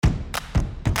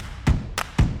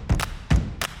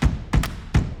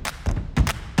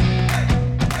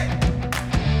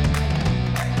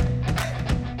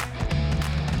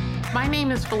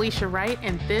name is Felicia Wright,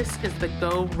 and this is the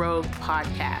Go Rouge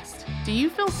podcast. Do you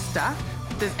feel stuck?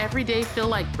 Does every day feel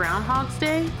like Groundhog's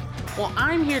Day? Well,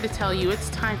 I'm here to tell you it's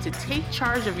time to take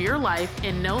charge of your life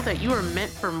and know that you are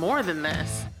meant for more than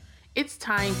this. It's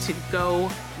time to go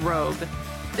rogue.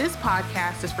 This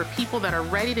podcast is for people that are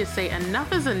ready to say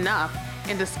enough is enough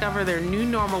and discover their new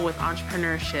normal with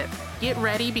entrepreneurship. Get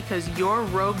ready because your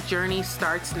rogue journey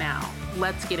starts now.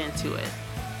 Let's get into it.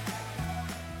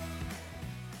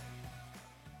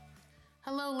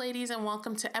 Hello, ladies, and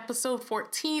welcome to episode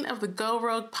 14 of the Go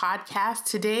Rouge podcast.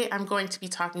 Today, I'm going to be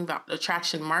talking about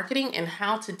attraction marketing and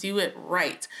how to do it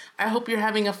right. I hope you're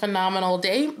having a phenomenal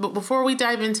day. But before we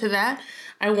dive into that,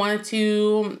 I wanted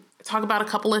to talk about a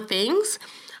couple of things.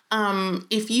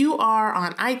 If you are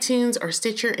on iTunes or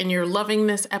Stitcher and you're loving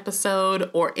this episode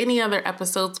or any other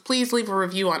episodes, please leave a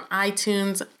review on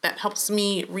iTunes. That helps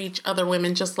me reach other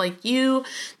women just like you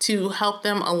to help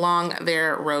them along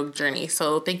their rogue journey.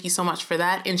 So thank you so much for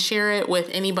that, and share it with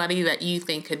anybody that you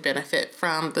think could benefit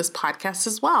from this podcast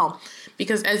as well.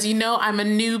 Because as you know, I'm a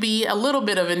little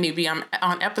bit of a newbie. I'm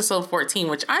on episode 14,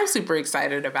 which I'm super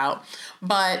excited about,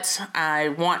 but I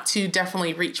want to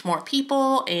definitely reach more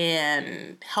people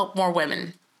and help more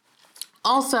women.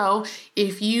 Also,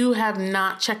 if you have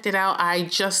not checked it out, I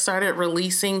just started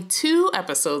releasing 2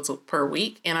 episodes per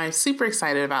week, and I'm super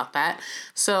excited about that.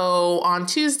 So on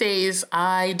Tuesdays,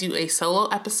 I do a solo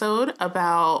episode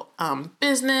about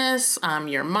business,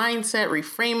 your mindset,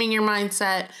 reframing your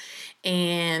mindset,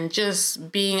 and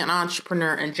just being an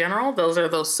entrepreneur in general. Those are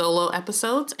those solo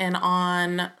episodes. And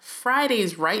on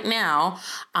Fridays right now,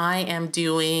 I am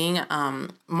doing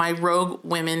my Rogue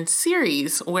Women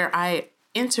series where I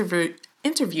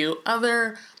interview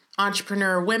other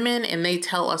entrepreneur women, and they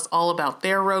tell us all about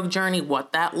their rogue journey,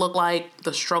 what that looked like,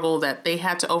 the struggle that they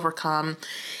had to overcome,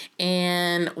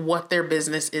 and what their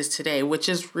business is today, which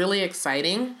is really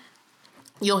exciting.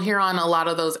 You'll hear on a lot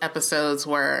of those episodes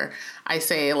where I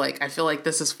say, I feel like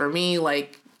this is for me.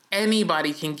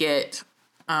 Anybody can get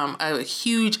a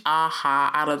huge aha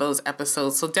out of those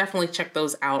episodes. So definitely check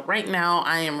those out. Right now,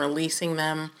 I am releasing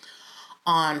them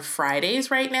on Fridays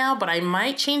right now, but I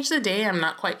might change the day. I'm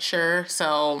not quite sure.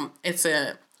 So it's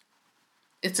an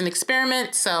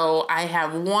experiment. So I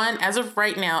have one, as of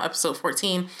right now, episode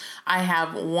 14, I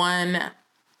have one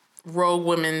Rogue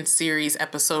Women series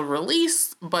episode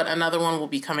release, but another one will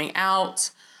be coming out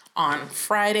on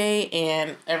Friday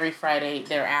and every Friday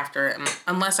thereafter,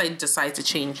 unless I decide to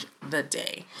change the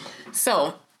day.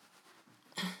 So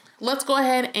let's go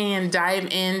ahead and dive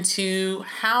into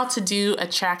how to do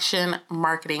attraction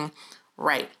marketing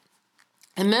right.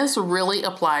 And this really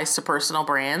applies to personal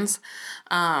brands.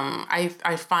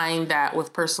 I find that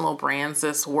with personal brands,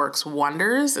 this works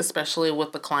wonders, especially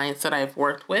with the clients that I've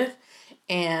worked with.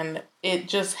 And it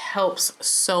just helps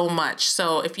so much.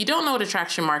 So if you don't know what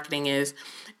attraction marketing is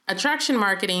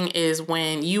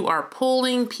when you are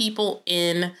pulling people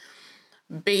in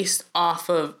based off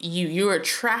of you. You're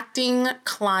attracting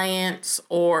clients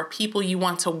or people you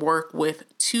want to work with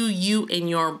to you and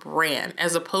your brand,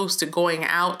 as opposed to going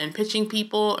out and pitching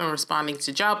people and responding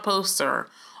to job posts or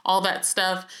all that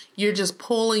stuff. You're just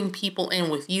pulling people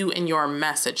in with you and your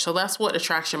message. So that's what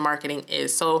attraction marketing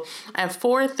is. So I have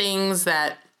 4 things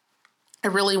that I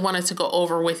really wanted to go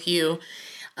over with you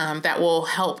that will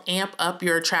help amp up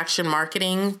your attraction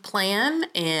marketing plan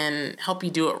and help you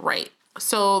do it right.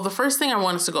 So the first thing I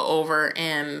wanted to go over,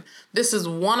 and this is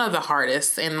one of the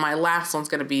hardest, and my last one's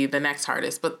going to be the next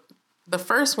hardest, but the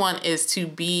first one is to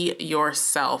be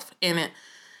yourself. And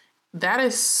that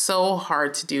is so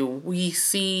hard to do. We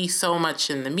see so much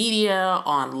in the media,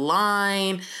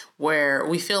 online, where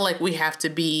we feel like we have to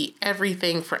be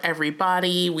everything for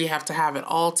everybody. We have to have it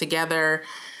all together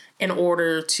in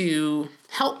order to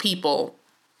help people.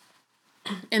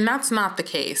 And that's not the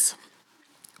case.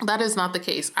 That is not the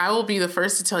case. I will be the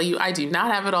first to tell you I do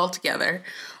not have it all together,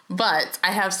 but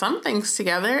I have some things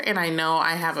together, and I know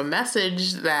I have a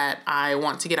message that I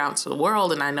want to get out into the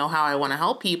world, and I know how I want to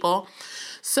help people.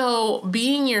 So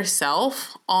being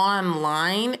yourself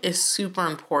online is super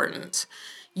important.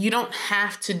 You don't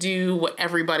have to do what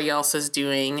everybody else is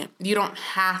doing. You don't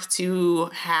have to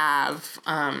have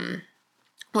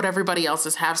what everybody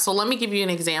else have. So let me give you an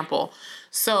example.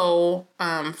 So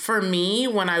for me,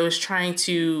 when I was trying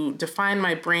to define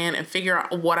my brand and figure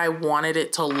out what I wanted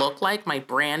it to look like, my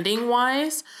branding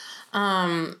wise,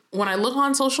 when I look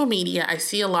on social media, I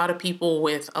see a lot of people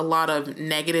with a lot of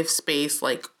negative space,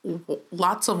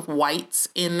 lots of whites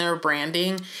in their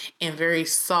branding and very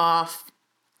soft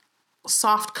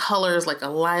colors, like a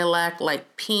lilac,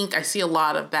 like pink. I see a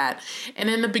lot of that. And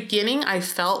in the beginning, I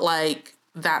felt like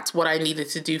that's what I needed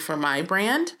to do for my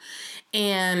brand.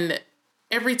 And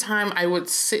every time I would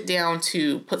sit down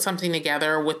to put something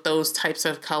together with those types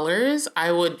of colors,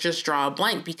 I would just draw a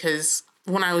blank because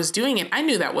when I was doing it, I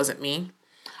knew that wasn't me.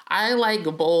 I like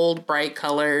bold, bright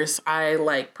colors. I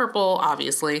like purple,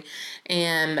 obviously.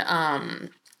 And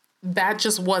that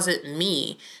just wasn't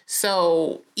me.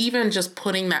 So even just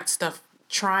putting that stuff,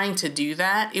 trying to do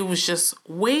that, it was just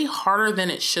way harder than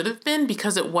it should have been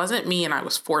because it wasn't me and I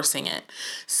was forcing it.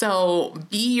 So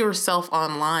be yourself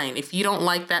online. If you don't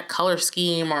like that color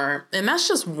scheme and that's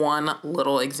just one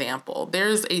little example.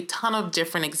 There's a ton of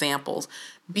different examples.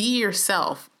 Be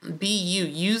yourself, be you,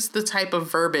 use the type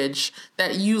of verbiage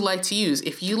that you like to use.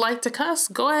 If you like to cuss,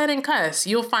 go ahead and cuss.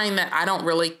 You'll find that I don't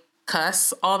really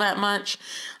cuss all that much.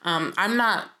 I'm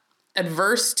not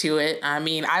adverse to it. I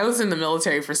mean, I was in the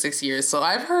military for 6 years, so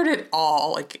I've heard it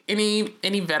all. Like any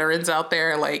veterans out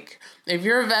there, like if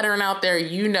you're a veteran out there,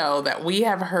 you know that we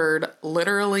have heard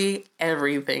literally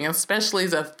everything, especially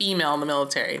as a female in the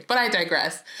military. But I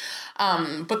digress.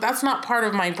 But that's not part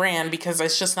of my brand because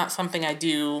it's just not something I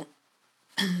do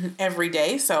every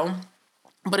day. So,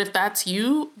 but if that's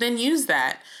you, then use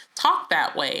that. Talk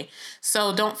that way.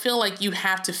 So don't feel like you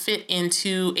have to fit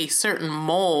into a certain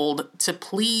mold to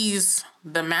please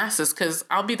the masses, because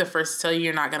I'll be the first to tell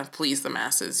you're not going to please the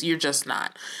masses. You're just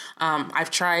not.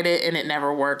 I've tried it and it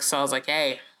never works. So I was like,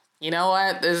 hey, you know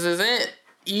what? This is it.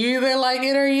 You either like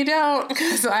it or you don't,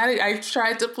 because I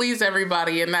tried to please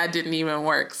everybody and that didn't even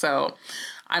work. So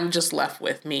I'm just left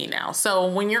with me now. So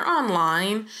when you're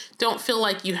online, don't feel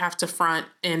like you have to front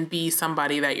and be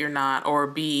somebody that you're not, or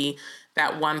be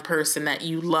that one person that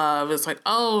you love. It's like,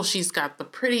 oh, she's got the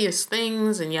prettiest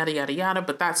things and yada, yada, yada,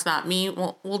 but that's not me.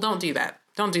 Well, don't do that.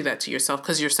 Don't do that to yourself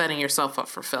because you're setting yourself up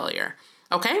for failure.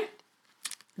 Okay?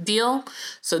 Deal?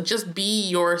 So just be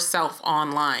yourself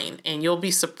online and you'll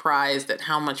be surprised at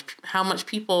how much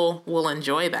people will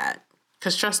enjoy that.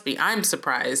 Because trust me, I'm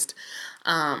surprised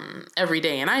every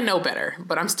day, and I know better,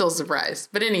 but I'm still surprised.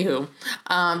 But anywho,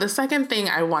 the second thing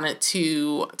I wanted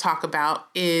to talk about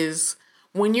is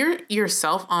when you're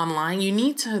yourself online, you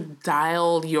need to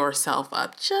dial yourself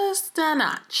up just a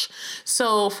notch.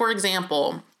 So, for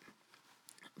example,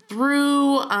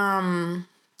 through a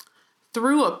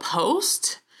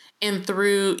post and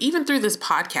even through this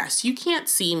podcast, you can't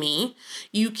see me.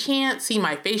 You can't see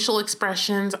my facial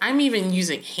expressions. I'm even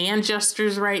using hand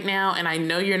gestures right now, and I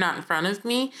know you're not in front of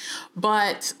me,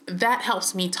 but that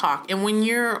helps me talk. And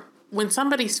when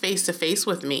somebody's face to face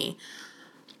with me,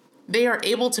 they are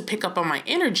able to pick up on my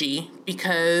energy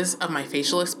because of my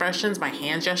facial expressions, my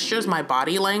hand gestures, my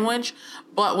body language.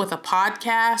 But with a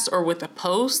podcast or with a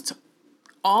post,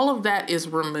 all of that is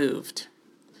removed.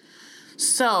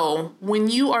 So when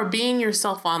you are being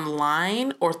yourself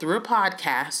online or through a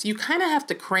podcast, you kind of have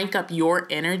to crank up your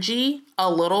energy a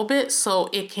little bit so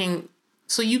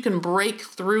you can break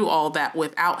through all that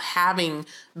without having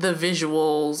the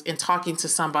visuals and talking to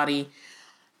somebody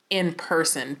in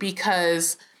person,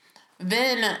 because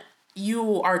then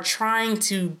you are trying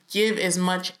to give as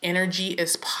much energy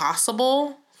as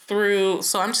possible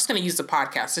so I'm just going to use the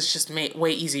podcast. It's just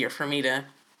way easier for me to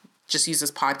just use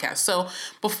this podcast. So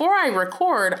before I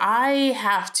record, I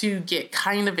have to get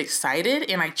kind of excited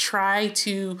and I try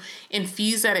to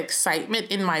infuse that excitement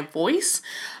in my voice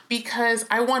because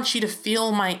I want you to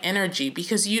feel my energy,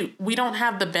 because we don't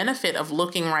have the benefit of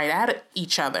looking right at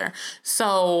each other.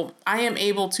 So I am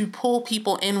able to pull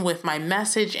people in with my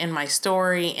message and my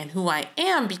story and who I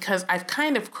am because I've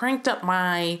kind of cranked up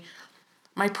my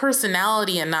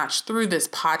personality a notch through this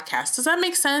podcast. Does that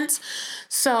make sense?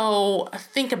 So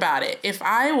think about it. If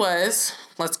I was,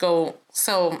 let's go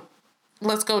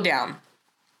down.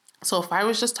 So if I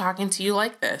was just talking to you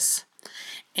like this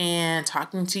and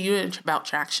talking to you about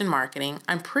traction marketing,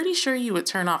 I'm pretty sure you would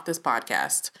turn off this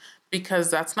podcast because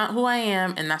that's not who I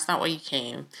am and that's not why you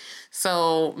came.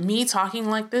 So me talking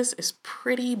like this is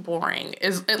pretty boring.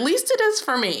 At least it is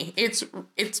for me. It's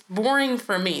boring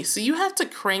for me. So you have to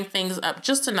crank things up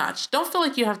just a notch. Don't feel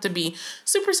like you have to be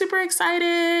super, super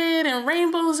excited and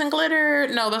rainbows and glitter.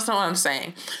 No, that's not what I'm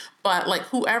saying. But like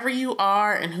whoever you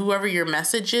are and whoever your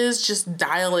message is, just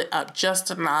dial it up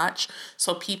just a notch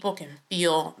so people can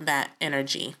feel that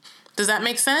energy. Does that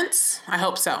make sense? I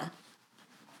hope so.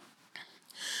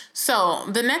 So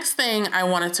the next thing I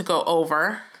wanted to go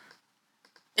over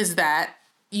is that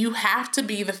you have to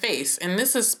be the face. And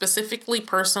this is specifically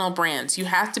personal brands. You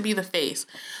have to be the face.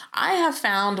 I have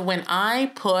found when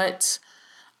I put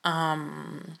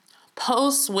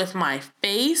posts with my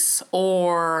face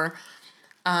or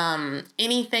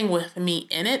anything with me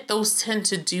in it, those tend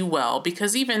to do well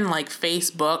because even like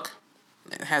Facebook,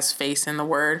 it has face in the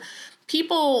word,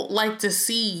 people like to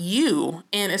see you.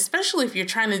 And especially if you're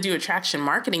trying to do attraction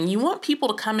marketing, you want people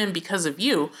to come in because of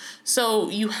you. So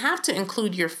you have to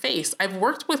include your face. I've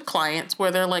worked with clients where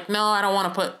they're like, no, I don't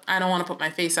want to put my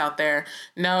face out there.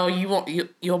 No, you won't,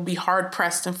 you'll be hard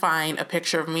pressed to find a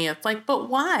picture of me. It's like, but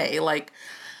why? Like,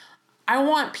 I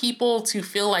want people to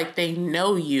feel like they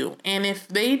know you. And if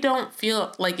they don't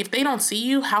see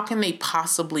you, how can they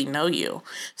possibly know you?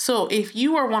 So if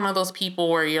you are one of those people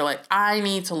where you're like, I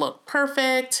need to look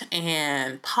perfect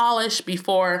and polished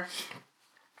before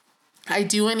I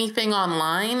do anything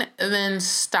online, then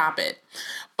stop it.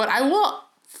 But I will,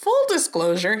 full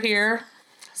disclosure here.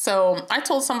 So I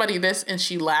told somebody this and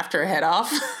she laughed her head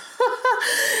off.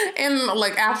 And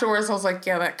like afterwards, I was like,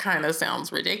 yeah, that kind of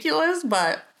sounds ridiculous,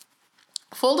 but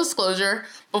full disclosure,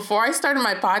 before I started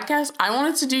my podcast, I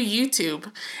wanted to do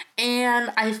YouTube. And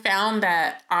I found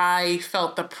that I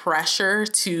felt the pressure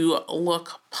to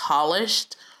look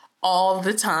polished all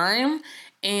the time.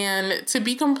 And to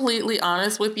be completely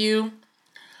honest with you,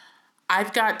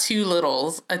 I've got two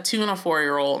littles, a 2 and a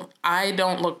 4-year-old. I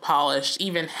don't look polished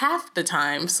even half the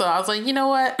time. So I was like, you know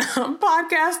what?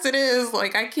 Podcast it is.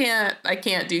 Like I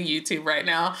can't do YouTube right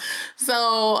now.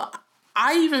 So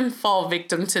I even fall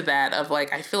victim to that of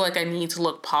like, I feel like I need to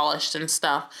look polished and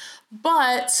stuff,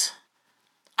 but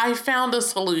I found a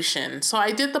solution. So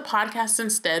I did the podcast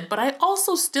instead, but I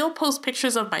also still post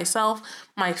pictures of myself,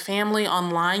 my family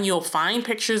online. You'll find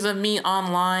pictures of me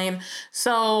online.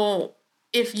 So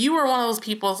if you are one of those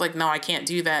people that's like, no, I can't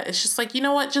do that. It's just like, you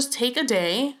know what? Just take a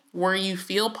day where you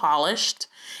feel polished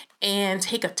and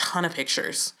take a ton of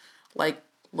pictures. Like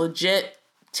legit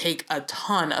take a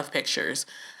ton of pictures.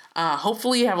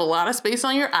 Hopefully you have a lot of space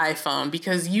on your iPhone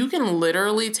because you can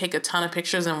literally take a ton of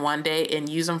pictures in one day and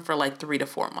use them for like 3 to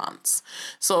 4 months.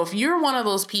 So if you're one of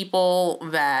those people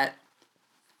that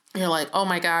you're like, oh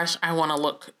my gosh, I want to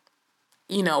look,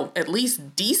 at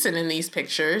least decent in these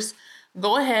pictures,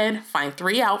 go ahead, find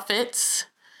 3 outfits,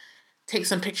 take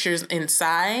some pictures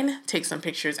inside, take some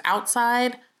pictures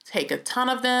outside, take a ton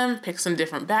of them, pick some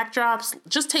different backdrops,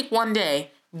 just take one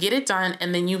day, get it done,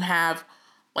 and then you have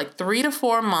like 3 to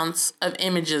 4 months of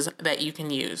images that you can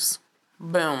use.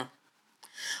 Boom.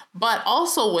 But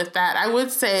also with that, I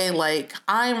would say like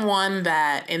I'm one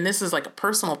that, and this is like a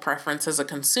personal preference as a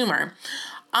consumer,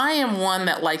 I am one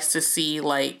that likes to see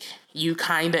like you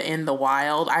kind of in the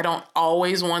wild. I don't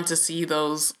always want to see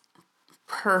those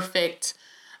perfect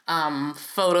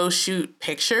photo shoot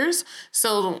pictures.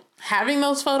 So having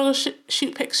those photo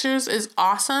shoot pictures is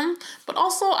awesome, but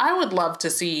also I would love to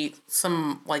see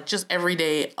some like just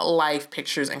everyday life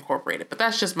pictures incorporated, but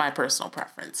that's just my personal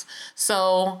preference.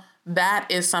 So that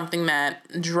is something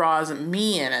that draws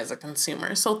me in as a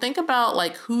consumer. So think about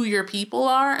like who your people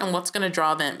are and what's going to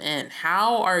draw them in.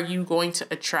 How are you going to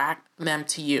attract them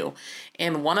to you?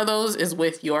 And one of those is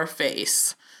with your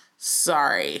face.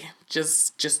 Sorry,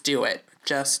 just do it.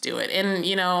 Just do it. And,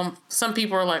 some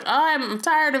people are like, oh, I'm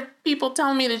tired of people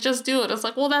telling me to just do it. It's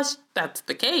like, well, that's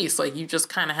the case. Like, you just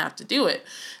kind of have to do it.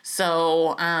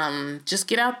 So just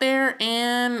get out there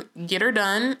and get her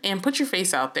done and put your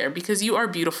face out there because you are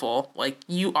beautiful. Like,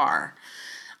 you are.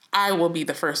 I will be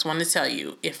the first one to tell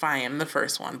you if I am the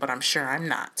first one, but I'm sure I'm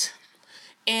not.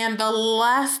 And the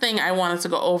last thing I wanted to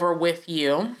go over with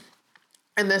you,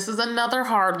 and this is another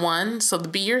hard one. So the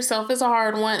be yourself is a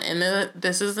hard one. And then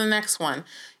this is the next one.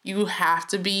 You have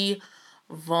to be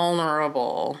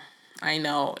vulnerable. I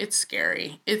know it's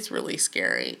scary. It's really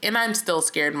scary. And I'm still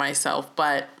scared myself.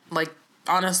 But like,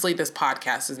 honestly, this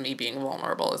podcast is me being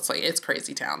vulnerable. It's like, it's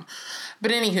crazy town.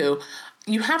 But anywho,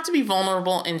 you have to be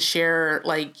vulnerable and share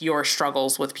like your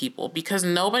struggles with people because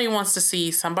nobody wants to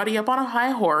see somebody up on a high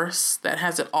horse that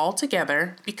has it all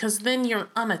together because then you're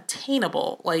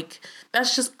unattainable. Like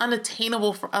that's just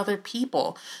unattainable for other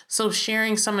people. So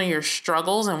sharing some of your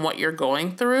struggles and what you're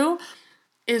going through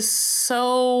is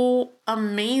so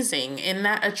amazing and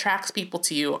that attracts people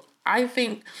to you. I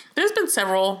think there's been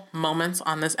several moments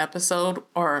on this episode,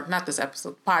 or not this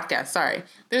episode, podcast, sorry.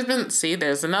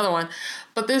 There's another one,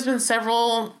 but there's been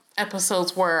several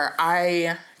episodes where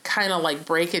I kind of like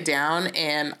break it down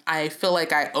and I feel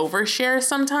like I overshare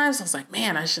sometimes. I was like,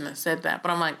 man, I shouldn't have said that, but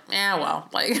I'm like, well,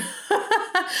 like,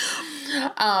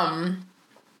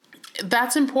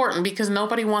 that's important because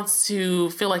nobody wants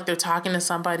to feel like they're talking to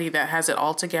somebody that has it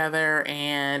all together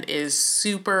and is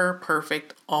super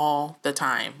perfect all the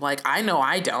time. Like, I know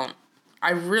I don't.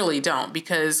 I really don't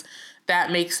because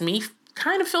that makes me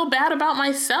kind of feel bad about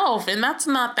myself. And that's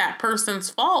not that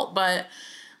person's fault, but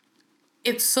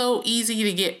it's so easy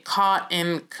to get caught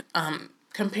in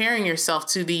comparing yourself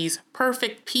to these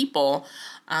perfect people,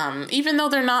 even though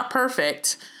they're not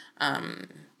perfect.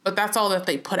 but that's all that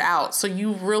they put out. So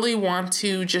you really want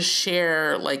to just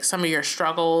share like some of your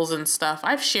struggles and stuff.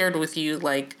 I've shared with you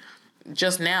like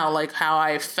just now, like how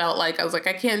I felt like I was like,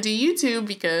 I can't do YouTube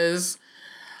because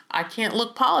I can't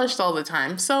look polished all the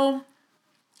time. So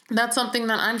that's something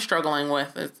that I'm struggling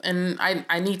with. And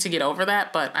I need to get over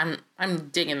that, but I'm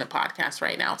digging the podcast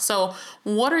right now. So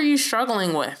what are you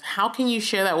struggling with? How can you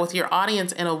share that with your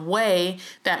audience in a way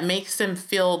that makes them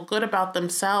feel good about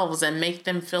themselves and make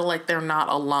them feel like they're not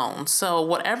alone? So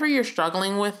whatever you're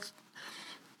struggling with,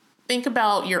 think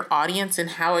about your audience and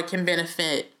how it can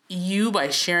benefit you by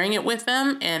sharing it with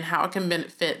them, and how it can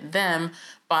benefit them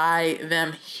by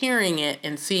them hearing it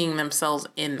and seeing themselves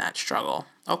in that struggle.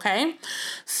 Okay?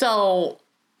 So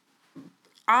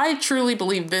I truly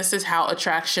believe this is how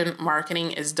attraction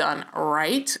marketing is done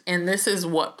right. And this is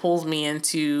what pulls me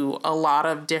into a lot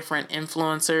of different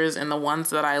influencers and the ones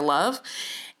that I love.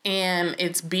 And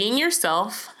it's being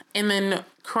yourself and then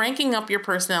cranking up your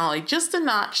personality just a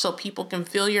notch so people can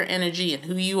feel your energy and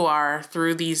who you are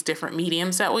through these different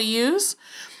mediums that we use.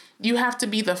 You have to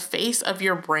be the face of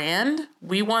your brand.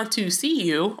 We want to see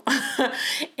you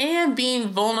and being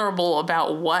vulnerable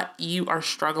about what you are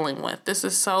struggling with. This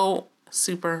is so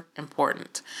super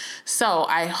important. So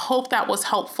I hope that was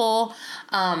helpful.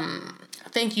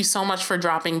 Thank you so much for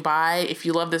dropping by. If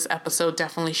you love this episode,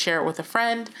 definitely share it with a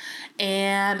friend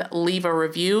and leave a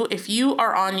review. If you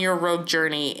are on your rogue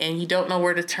journey and you don't know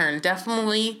where to turn,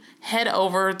 definitely head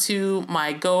over to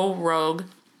my Go Rogue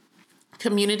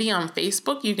community on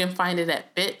Facebook. You can find it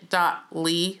at bit.ly/rogue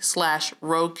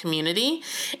community.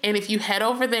 And if you head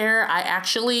over there, I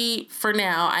actually, for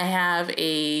now, I have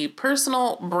a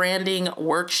personal branding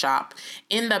workshop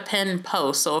in the pinned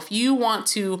post. So if you want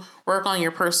to work on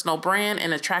your personal brand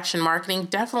and attraction marketing,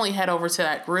 definitely head over to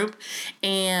that group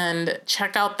and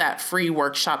check out that free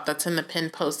workshop that's in the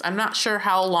pinned post. I'm not sure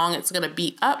how long it's going to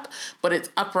be up, but it's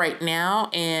up right now,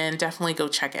 and definitely go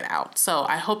check it out. So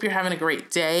I hope you're having a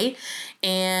great day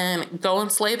and go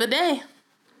and slay the day.